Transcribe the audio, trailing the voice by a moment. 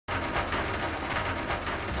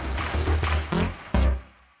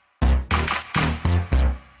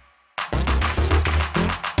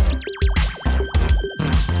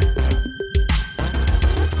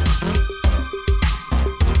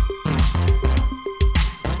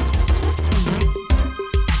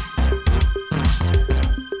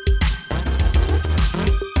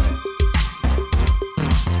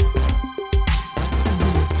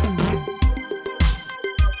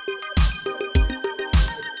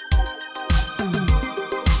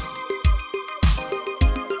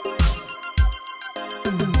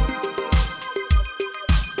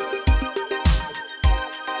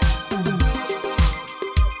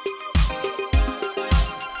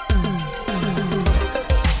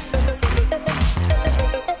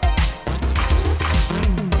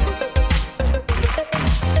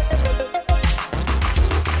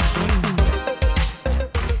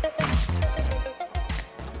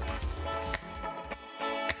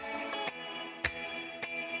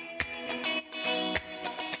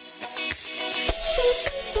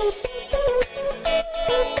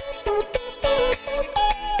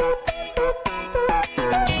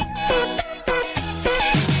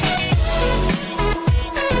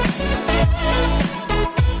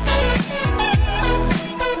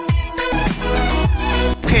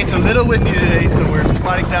windy today, so we're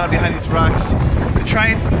squatting down behind these rocks to try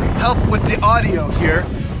and help with the audio here.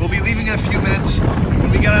 We'll be leaving in a few minutes.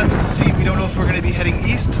 When we get out to sea, we don't know if we're going to be heading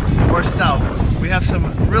east or south. We have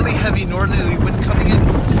some really heavy northerly wind coming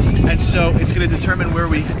in, and so it's going to determine where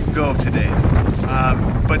we go today.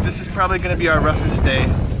 But this is probably going to be our roughest day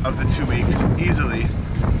of the 2 weeks, easily.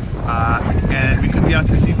 And we could be out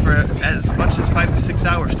to sea for as much as 5 to 6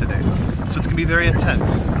 hours today. So it's going to be very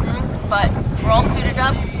intense. But we're all suited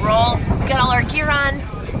up, we got all our gear on,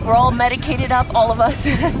 we're all medicated up, all of us.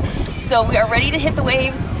 So we are ready to hit the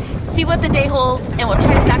waves, see what the day holds, and we'll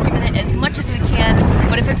try to document it as much as we can.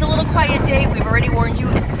 But if it's a little quiet day, we've already warned you,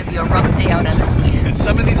 it's going to be a rough day out on the sea. And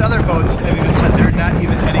some of these other boats have even said they're not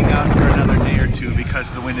even heading out for another day or two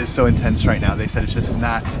because the wind is so intense right now. They said it's just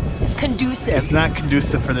not conducive. It's not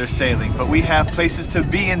conducive for their sailing. But we have places to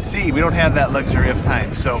be and see. We don't have that luxury of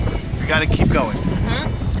time, so we got to keep going.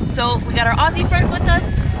 So we got our Aussie friends with us.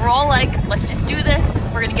 We're all like, let's just do this.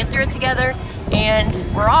 We're gonna get through it together, and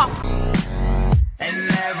we're off.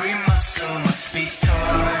 And every muscle must be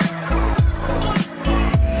torn.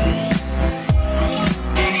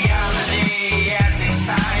 Any other day at this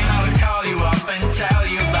time, I would call you up and tell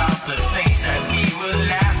you about the things that we would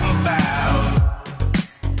laugh about.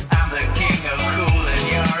 I'm the king of cool and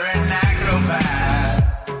you're an acrobat.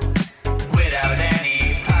 Without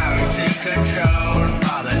any power to control.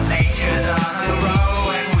 Nature's on a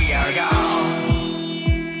roll and we are gone.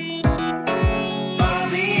 All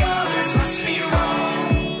the others must be wrong.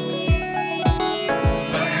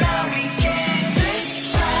 But now we can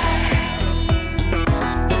decide.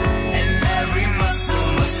 And every muscle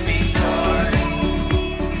must be torn.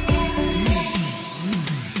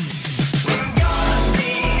 We're gonna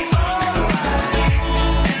be alright.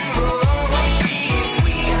 And we'll always be if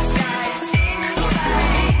we got skies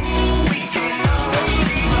inside. We can always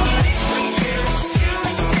be.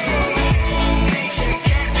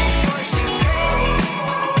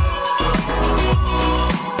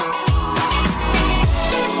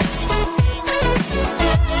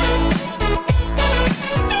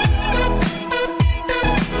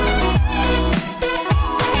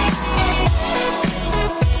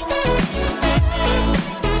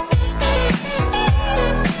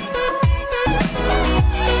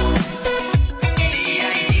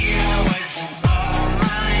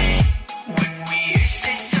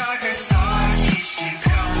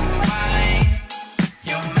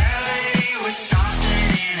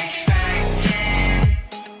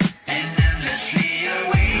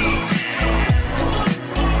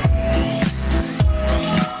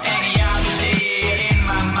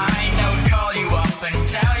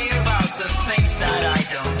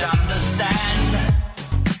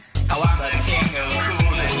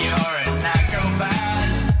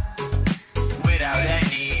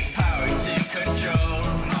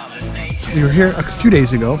 We were here a few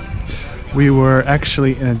days ago. We were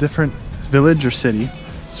actually in a different village or city,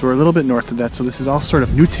 so we're a little bit north of that, so this is all sort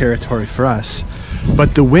of new territory for us.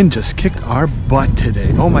 But the wind just kicked our butt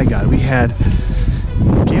today. Oh my god, we had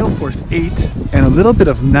gale force 8 and a little bit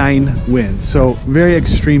of 9 wind, so very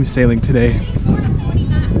extreme sailing today.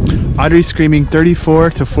 Audrey screaming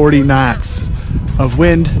 34 to 40 knots of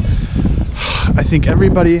wind. I think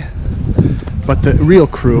everybody but the real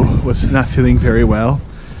crew was not feeling very well.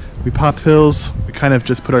 We popped pills, we kind of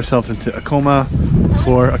just put ourselves into a coma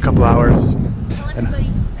for a couple hours.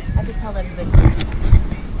 I could tell everybody.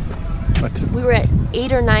 What? We were at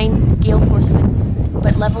 8 or 9 gale force wind,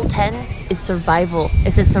 but level 10 is survival.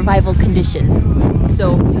 It says survival conditions.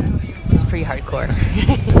 So it's pretty hardcore.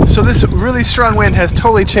 So this really strong wind has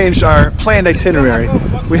totally changed our planned itinerary.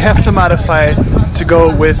 We have to modify to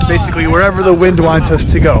go with basically wherever the wind wants us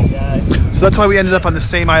to go. So that's why we ended up on the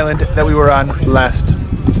same island that we were on last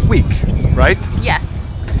week, right? Yes.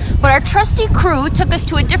 But our trusty crew took us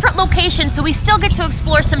to a different location, so we still get to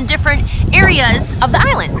explore some different areas of the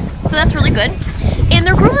islands. So that's really good. And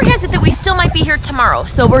the rumor has it that we still might be here tomorrow.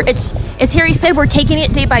 So it's as Harry said, we're taking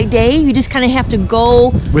it day by day. You just kind of have to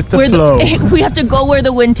go with the flow. We have to go where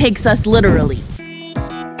the wind takes us, literally.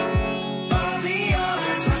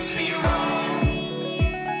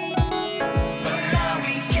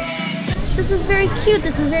 This is very cute.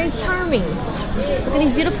 This is very charming. Look at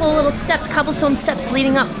these beautiful little steps, cobblestone steps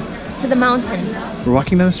leading up to the mountain. We're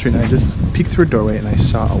walking down the street and I just peeked through a doorway and I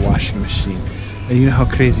saw a washing machine. And you know how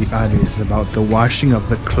crazy Audrey is about the washing of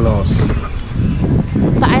the clothes.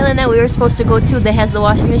 The island that we were supposed to go to that has the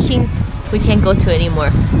washing machine, we can't go to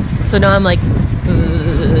anymore. So now I'm like,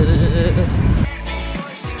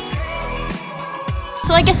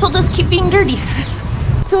 so I guess we'll just keep being dirty.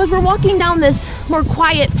 So as we're walking down this more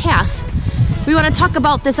quiet path, we want to talk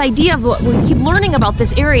about this idea of what we keep learning about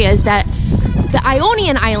this area is that the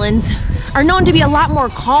Ionian Islands are known to be a lot more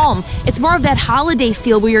calm. It's more of that holiday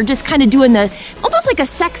feel where you're just kind of doing the, almost like a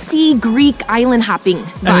sexy Greek island hopping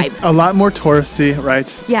vibe. And it's a lot more touristy,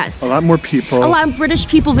 right? Yes. A lot more people. A lot of British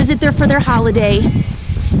people visit there for their holiday.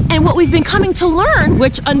 And what we've been coming to learn,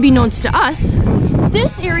 which unbeknownst to us,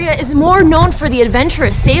 this area is more known for the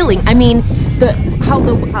adventurous sailing. I mean, how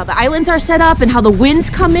the islands are set up and how the winds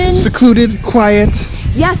come in. Secluded, quiet.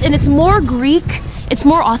 Yes, and it's more Greek. It's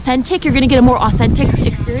more authentic. You're gonna get a more authentic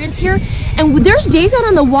experience here. And there's days out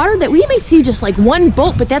on the water that we may see just like one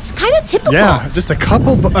boat, but that's kind of typical. Yeah, just a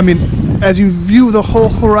couple. I mean, as you view the whole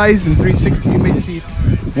horizon 360, you may see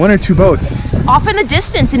 1 or 2 boats. Off in the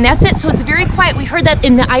distance, and that's it. So it's very quiet. We heard that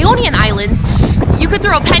in the Ionian Islands, you could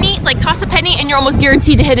throw a penny, like toss a penny, and you're almost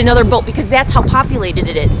guaranteed to hit another boat because that's how populated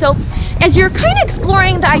it is. So as you're kind of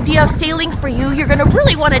exploring the idea of sailing for you, you're gonna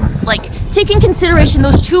really wanna like take in consideration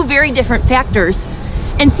those 2 very different factors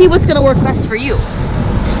and see what's gonna work best for you.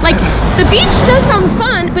 Like, the beach does sound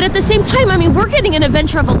fun, but at the same time, I mean, we're getting an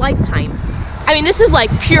adventure of a lifetime. I mean, this is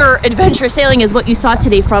like pure adventure sailing is what you saw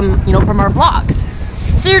today from, you know, from our vlogs.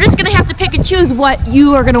 So you're just gonna have to pick and choose what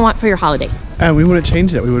you are gonna want for your holiday. And we wouldn't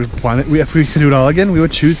change it. We would want it. If we could do it all again, we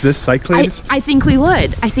would choose this Cyclades. I think we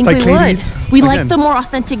would. I think we would. Cyclades, We again. like the more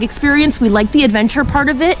authentic experience. We like the adventure part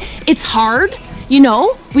of it. It's hard, you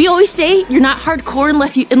know. We always say you're not hardcore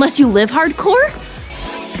unless you live hardcore.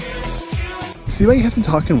 See why you have to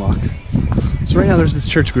talk and walk. So right now there's this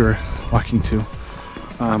church we were walking to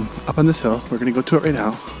up on this hill. We're gonna go to it right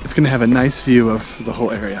now. It's gonna have a nice view of the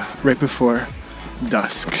whole area right before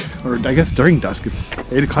dusk, or I guess during dusk. It's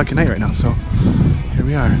 8 o'clock at night right now, so here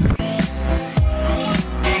we are. Any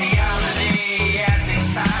other day at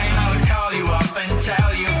this time, I would call you up and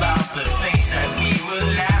tell you about the things that we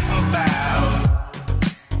would laugh about.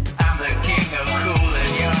 I'm the king of cool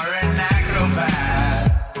and you're an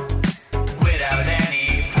acrobat. Without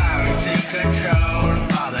any power to control,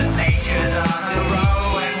 Mother Nature's on a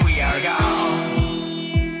roll and we are gone.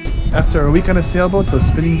 After a week on a sailboat, those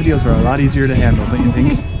spinning videos were a lot easier to handle, don't you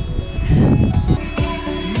think?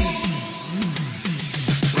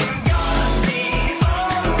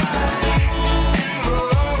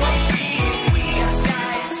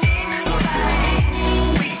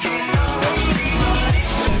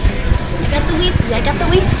 I got the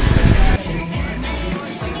week.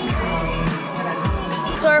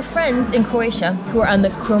 So our friends in Croatia who are on the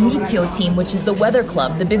Cromitio team, which is the weather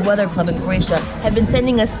club, the big weather club in Croatia, have been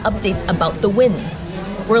sending us updates about the winds.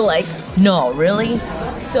 We're like, no, really?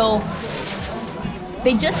 So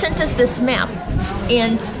they just sent us this map,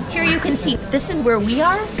 and here you can see this is where we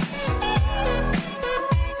are.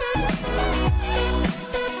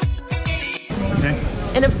 Okay.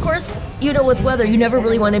 And of course, you know, with weather, you never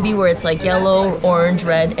really want to be where it's like yellow, orange,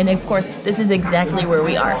 red, and of course, this is exactly where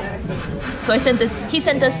we are. So he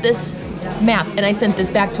sent us this map, and I sent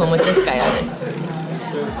this back to him with this guy on it.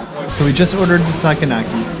 So we just ordered the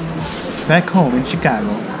saganaki. Back home in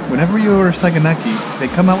Chicago, whenever you order saganaki, they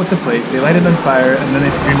come out with the plate, they light it on fire, and then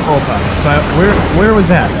they scream "Opa." So where was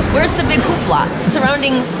that? Where's the big hoopla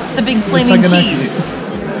surrounding the big flaming cheese?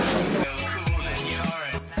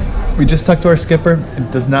 We just talked to our skipper.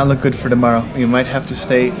 It does not look good for tomorrow. We might have to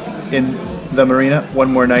stay in the marina one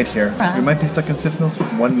more night here. We might be stuck in Sifnos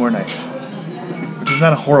one more night. Which is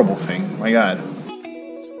not a horrible thing, my God.